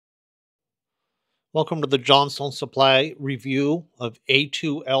Welcome to the Johnstone Supply review of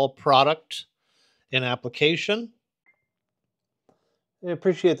A2L product and application. I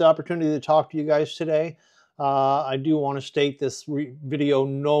appreciate the opportunity to talk to you guys today. I do want to state this video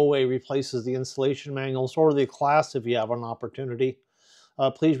no way replaces the installation manuals or the class if you have an opportunity.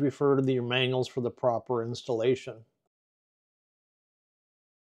 Please refer to your manuals for the proper installation.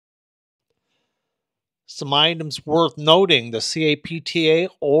 Some items worth noting: the CAPTA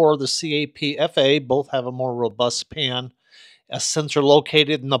or the CAPFA both have a more robust pan. A sensor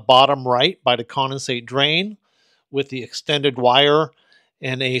located in the bottom right by the condensate drain with the extended wire,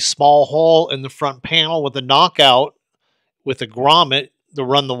 and a small hole in the front panel with a knockout with a grommet to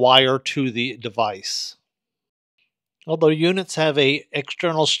run the wire to the device. Although units have a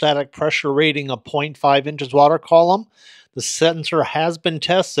external static pressure rating of 0.5 inches water column, the sensor has been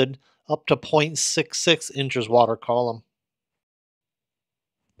tested up to 0.66 inches water column.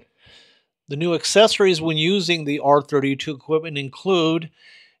 The new accessories when using the R32 equipment include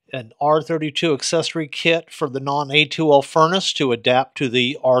an R32 accessory kit for the non-A2L furnace to adapt to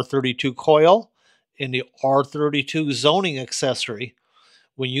the R32 coil, and the R32 zoning accessory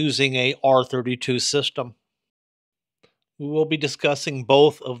when using a R32 system. We will be discussing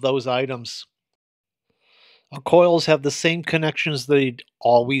both of those items. Our coils have the same connections they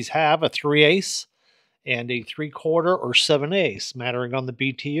always have, a 3/8 and a 3/4 or 7/8, mattering on the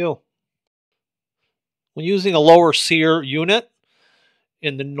BTU. When using a lower SEER unit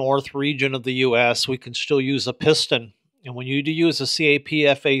in the north region of the US, we can still use a piston. And when you use a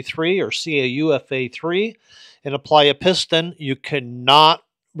CAPFA3 or CAUFA3 and apply a piston, you cannot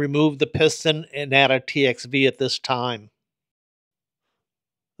remove the piston and add a TXV at this time.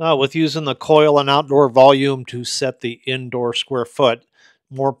 With using the coil and outdoor volume to set the indoor square foot,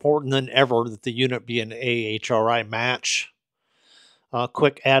 more important than ever that the unit be an AHRI match. A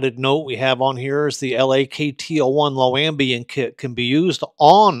quick added note we have on here is the LAKT01 low ambient kit can be used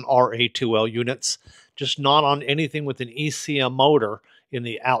on our A2L units, just not on anything with an ECM motor in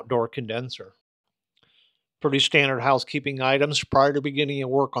the outdoor condenser. Pretty standard housekeeping items. Prior to beginning your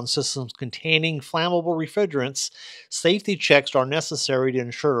work on systems containing flammable refrigerants, safety checks are necessary to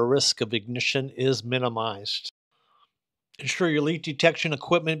ensure a risk of ignition is minimized. Ensure your leak detection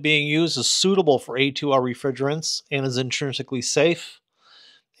equipment being used is suitable for A2L refrigerants and is intrinsically safe.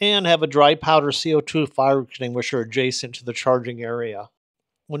 And have a dry powder CO2 fire extinguisher adjacent to the charging area.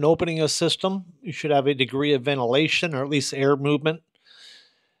 When opening a system, you should have a degree of ventilation or at least air movement.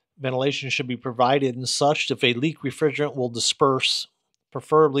 Ventilation should be provided and such if a leak refrigerant will disperse,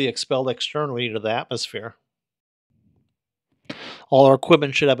 preferably expelled externally to the atmosphere. All our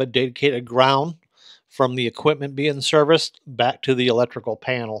equipment should have a dedicated ground from the equipment being serviced back to the electrical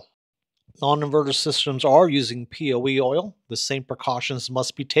panel. Non-inverter systems are using POE oil. The same precautions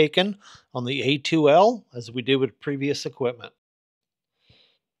must be taken on the A2L as we did with previous equipment.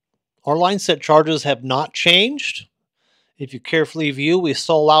 Our line set charges have not changed. If you carefully view, we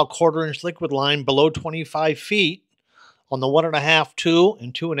still allow 1/4-inch liquid line below 25 feet on the 1.5, 2,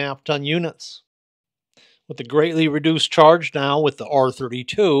 and 2.5 ton units. With the greatly reduced charge now with the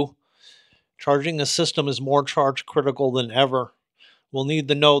R32, charging a system is more charge critical than ever. We'll need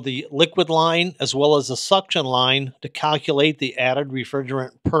to know the liquid line as well as the suction line to calculate the added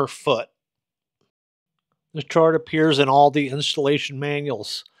refrigerant per foot. This chart appears in all the installation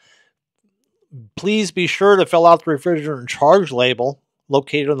manuals. Please be sure to fill out the refrigerant charge label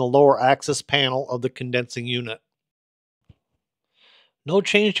located on the lower access panel of the condensing unit. No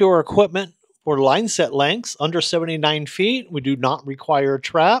change to our equipment for line set lengths. Under 79 feet, we do not require a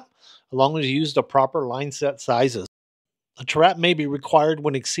trap as long as you use the proper line set sizes. A trap may be required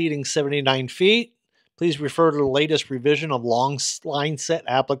when exceeding 79 feet. Please refer to the latest revision of long line set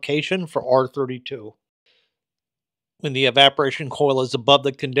application for R32. When the evaporation coil is above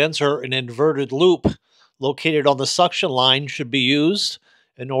the condenser, an inverted loop located on the suction line should be used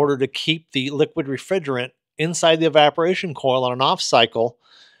in order to keep the liquid refrigerant inside the evaporation coil on an off cycle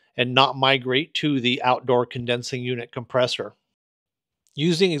and not migrate to the outdoor condensing unit compressor.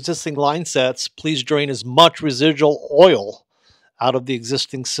 Using existing line sets, please drain as much residual oil out of the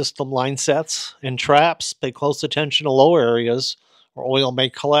existing system line sets and traps. Pay close attention to low areas where oil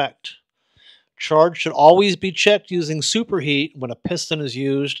may collect. Charge should always be checked using superheat when a piston is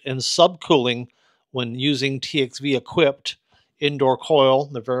used and subcooling when using TXV equipped indoor coil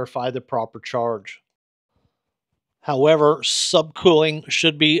to verify the proper charge. However, subcooling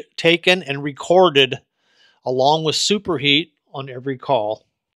should be taken and recorded along with superheat on every call.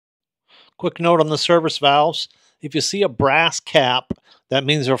 Quick note on the service valves. If you see a brass cap, that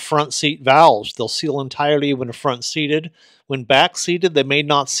means they're front seat valves. They'll seal entirely when front seated. When back seated, they may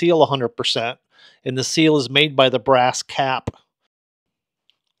not seal 100%. and the seal is made by the brass cap.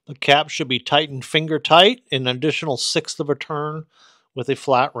 The cap should be tightened finger tight an additional 1/6 of a turn with a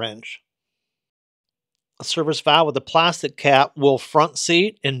flat wrench. A service valve with a plastic cap will front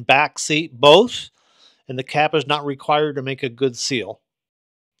seat and back seat both, and the cap is not required to make a good seal.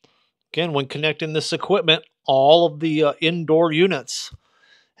 Again, when connecting this equipment, all of the indoor units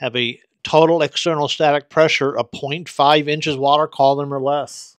have a total external static pressure of 0.5 inches water column or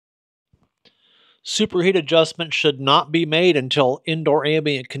less. Superheat adjustment should not be made until indoor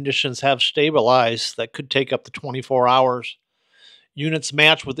ambient conditions have stabilized. That could take up to 24 hours. Units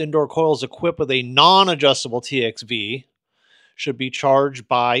matched with indoor coils equipped with a non-adjustable TXV should be charged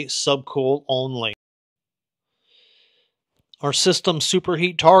by subcool only. Our system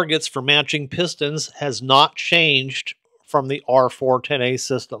superheat targets for matching pistons has not changed from the R410A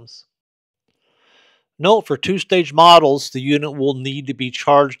systems. Note, for two-stage models, the unit will need to be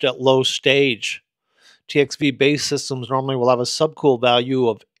charged at low stage. TXV base systems normally will have a subcool value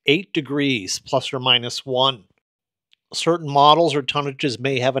of 8 degrees plus or minus 1. Certain models or tonnages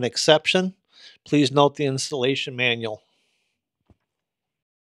may have an exception. Please note the installation manual.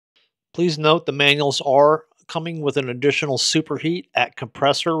 Please note the manuals are coming with an additional superheat at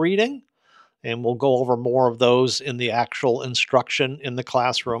compressor reading, and we'll go over more of those in the actual instruction in the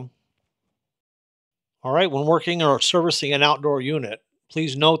classroom. All right, when working or servicing an outdoor unit,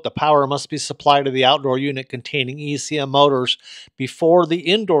 please note the power must be supplied to the outdoor unit containing ECM motors before the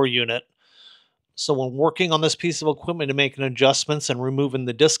indoor unit. So when working on this piece of equipment and making adjustments and removing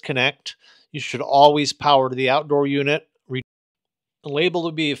the disconnect, you should always power to the outdoor unit. The label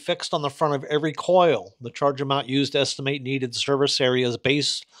will be affixed on the front of every coil. The charge amount used to estimate needed service area is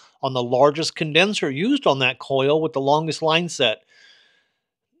based on the largest condenser used on that coil with the longest line set.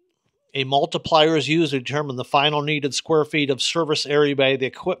 A multiplier is used to determine the final needed square feet of service area by the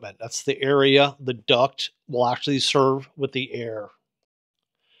equipment. That's the area the duct will actually serve with the air.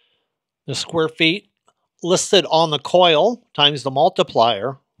 The square feet listed on the coil times the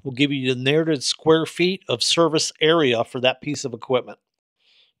multiplier will give you the narrated square feet of service area for that piece of equipment.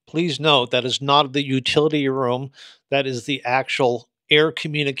 Please note that is not the utility room. That is the actual air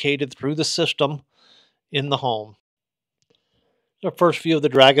communicated through the system in the home. The first view of the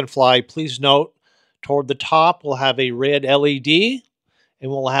Dragonfly, please note toward the top we'll have a red LED and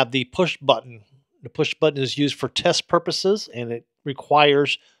we'll have the push button. The push button is used for test purposes and it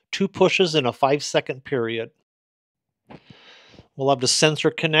requires 2 pushes in a 5-second period. We'll have the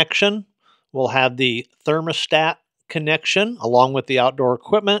sensor connection. We'll have the thermostat connection along with the outdoor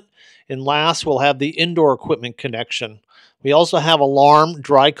equipment. And last, we'll have the indoor equipment connection. We also have alarm,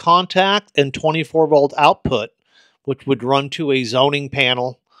 dry contact, and 24-volt output, which would run to a zoning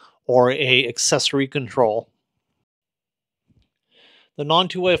panel or a accessory control. The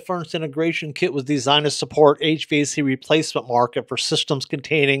non-2-way furnace integration kit was designed to support HVAC replacement market for systems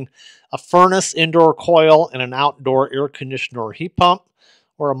containing a furnace, indoor coil, and an outdoor air conditioner or heat pump,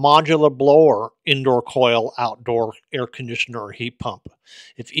 or a modular blower, indoor coil, outdoor air conditioner or heat pump.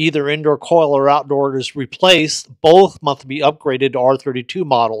 If either indoor coil or outdoor is replaced, both must be upgraded to R32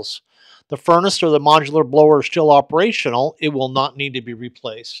 models. The furnace or the modular blower is still operational. It will not need to be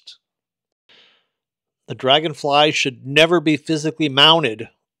replaced. The Dragonfly should never be physically mounted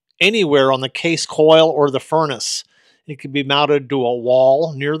anywhere on the case coil or the furnace. It can be mounted to a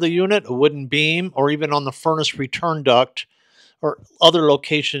wall near the unit, a wooden beam, or even on the furnace return duct or other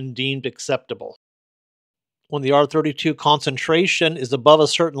location deemed acceptable. When the R32 concentration is above a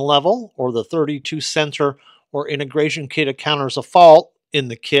certain level, or the 32 sensor or integration kit encounters a fault in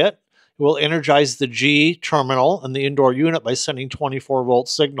the kit, it will energize the G terminal in the indoor unit by sending 24-volt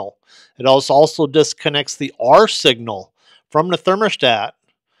signal. It also disconnects the R signal from the thermostat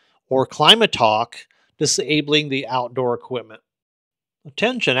or climate talk, disabling the outdoor equipment.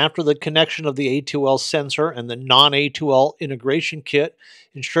 Attention, after the connection of the A2L sensor and the non-A2L integration kit,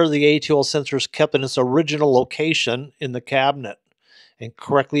 ensure the A2L sensor is kept in its original location in the cabinet and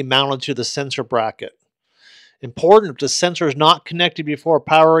correctly mounted to the sensor bracket. Important, if the sensor is not connected before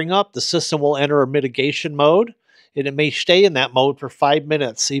powering up, the system will enter a mitigation mode, and it may stay in that mode for 5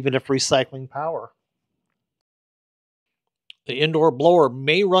 minutes, even if recycling power. The indoor blower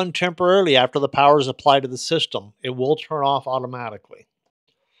may run temporarily after the power is applied to the system. It will turn off automatically.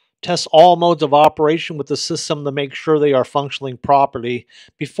 Test all modes of operation with the system to make sure they are functioning properly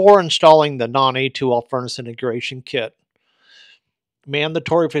before installing the non-A2L furnace integration kit.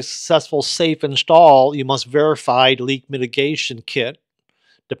 Mandatory for successful safe install, you must verify leak mitigation kit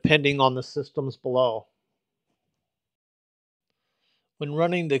depending on the systems below. When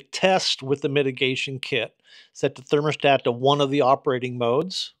running the test with the mitigation kit, set the thermostat to one of the operating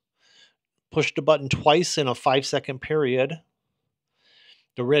modes. Push the button twice in a 5-second period.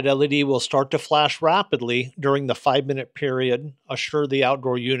 The red LED will start to flash rapidly during the 5-minute period. Assure the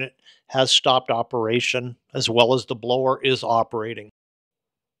outdoor unit has stopped operation as well as the blower is operating.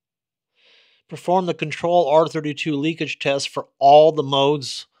 Perform the control R32 leakage test for all the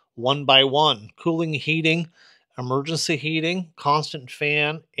modes one by one: cooling, heating, emergency heating, constant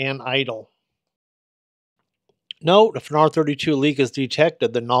fan, and idle. Note, if an R32 leak is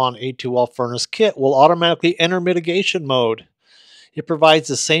detected, the non-A2L furnace kit will automatically enter mitigation mode. It provides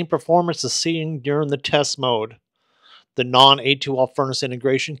the same performance as seen during the test mode. The non-A2L furnace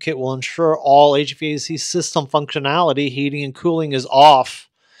integration kit will ensure all HVAC system functionality, heating and cooling is off,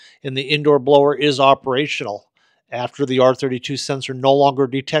 and the indoor blower is operational. After the R32 sensor no longer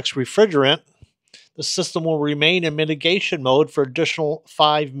detects refrigerant, the system will remain in mitigation mode for additional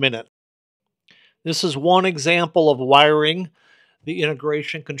 5 minutes. This is one example of wiring the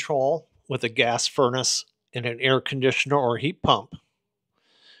integration control with a gas furnace and an air conditioner or heat pump.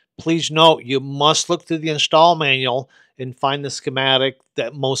 Please note, you must look through the install manual and find the schematic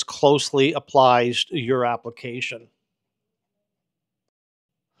that most closely applies to your application.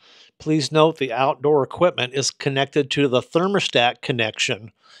 Please note the outdoor equipment is connected to the thermostat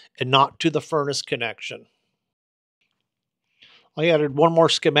connection and not to the furnace connection. I added one more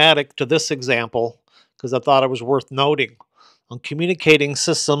schematic to this example because I thought it was worth noting. On communicating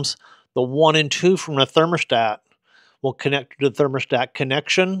systems, the 1 and 2 from the thermostat will connect to the thermostat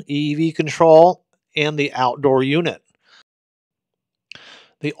connection, EEV control, and the outdoor unit.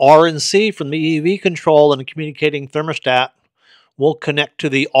 The R and C from the EEV control and the communicating thermostat will connect to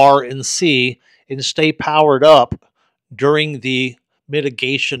the R and C and stay powered up during the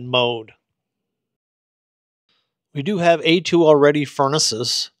mitigation mode. We do have A2L ready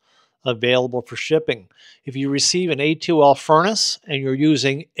furnaces available for shipping. If you receive an A2L furnace and you're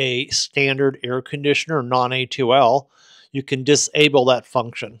using a standard air conditioner, non-A2L, you can disable that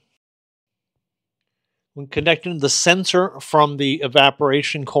function. When connecting the sensor from the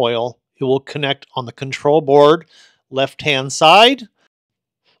evaporation coil, it will connect on the control board left-hand side.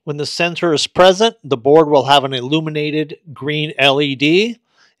 When the sensor is present, the board will have an illuminated green LED,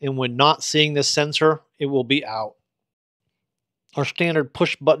 and when not seeing the sensor, it will be out. Our standard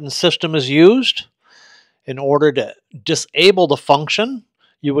push button system is used. In order to disable the function,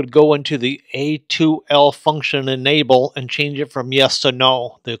 you would go into the A2L function enable and change it from yes to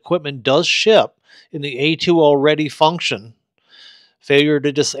no. The equipment does ship in the A2L ready function. Failure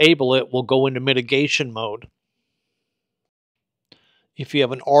to disable it will go into mitigation mode. If you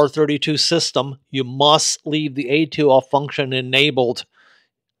have an R32 system, you must leave the A2L function enabled.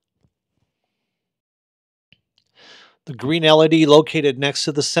 The green LED located next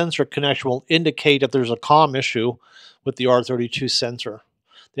to the sensor connection will indicate if there's a COM issue with the R32 sensor.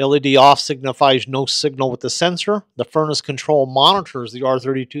 The LED off signifies no signal with the sensor. The furnace control monitors the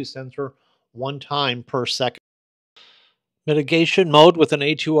R32 sensor 1 time per second. Mitigation mode with an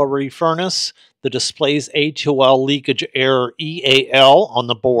A2L ready furnace. The displays A2L leakage error EAL on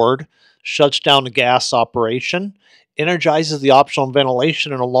the board, shuts down the gas operation, energizes the optional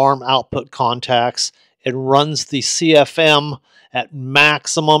ventilation and alarm output contacts, and runs the CFM at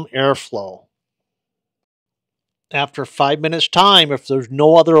maximum airflow. After 5 minutes time, if there's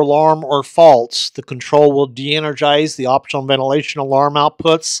no other alarm or faults, the control will de-energize the optional ventilation alarm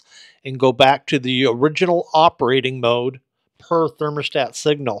outputs and go back to the original operating mode per thermostat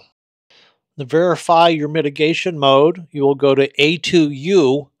signal. To verify your mitigation mode, you will go to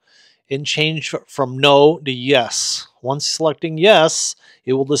A2U and change from no to yes. Once selecting yes,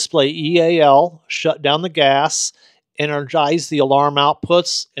 it will display EAL, shut down the gas, energize the alarm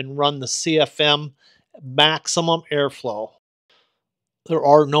outputs, and run the CFM maximum airflow. There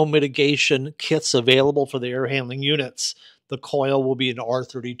are no mitigation kits available for the air handling units. The coil will be an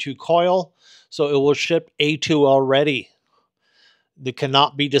R32 coil, so it will ship A2L ready. They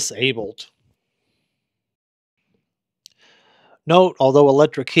cannot be disabled. Note, although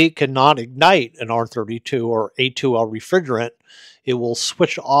electric heat cannot ignite an R32 or A2L refrigerant, it will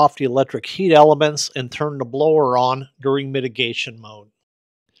switch off the electric heat elements and turn the blower on during mitigation mode.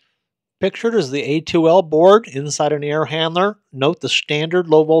 Pictured is the A2L board inside an air handler. Note the standard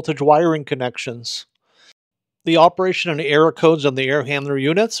low voltage wiring connections. The operation and error codes on the air handler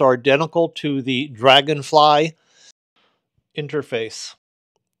units are identical to the Dragonfly interface.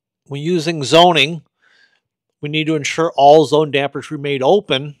 When using zoning, we need to ensure all zone dampers remain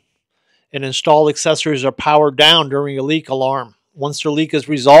open and install accessories are powered down during a leak alarm. Once the leak is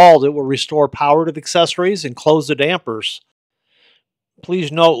resolved, it will restore power to the accessories and close the dampers.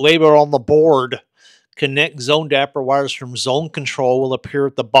 Please note label on the board Connect zone damper wires from zone control will appear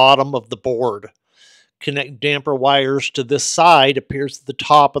at the bottom of the board. Connect damper wires to this side appears at the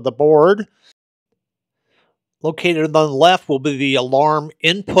top of the board. Located on the left will be the alarm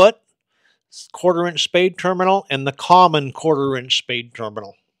input, quarter-inch spade terminal, and the common quarter-inch spade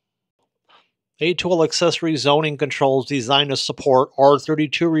terminal. A2L accessory zoning controls designed to support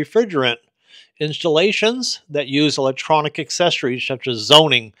R32 refrigerant installations that use electronic accessories such as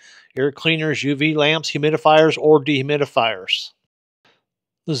zoning, air cleaners, UV lamps, humidifiers, or dehumidifiers.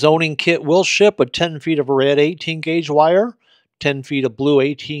 The zoning kit will ship with 10 feet of red 18-gauge wire, 10 feet of blue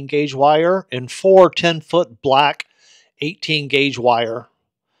 18-gauge wire, and 4 10-foot black 18-gauge wire.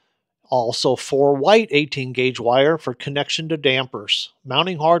 Also 4 white 18-gauge wire for connection to dampers,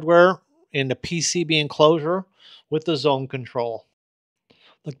 mounting hardware, and the PCB enclosure with the zone control.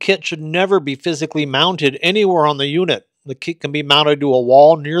 The kit should never be physically mounted anywhere on the unit. The kit can be mounted to a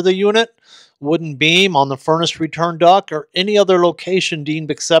wall near the unit, wooden beam on the furnace return duct, or any other location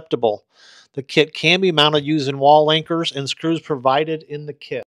deemed acceptable. The kit can be mounted using wall anchors and screws provided in the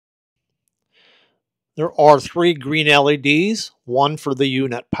kit. There are 3 green LEDs, 1 for the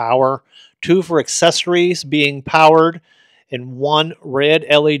unit power, 2 for accessories being powered, and 1 red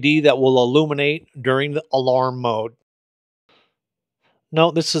LED that will illuminate during the alarm mode.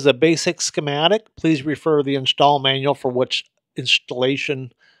 Note, this is a basic schematic. Please refer to the install manual for which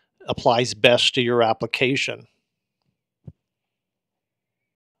installation applies best to your application.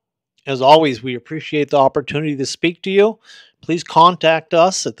 As always, we appreciate the opportunity to speak to you. Please contact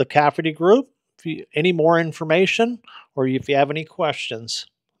us at the Cafferty Group if you any more information or if you have any questions.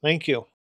 Thank you.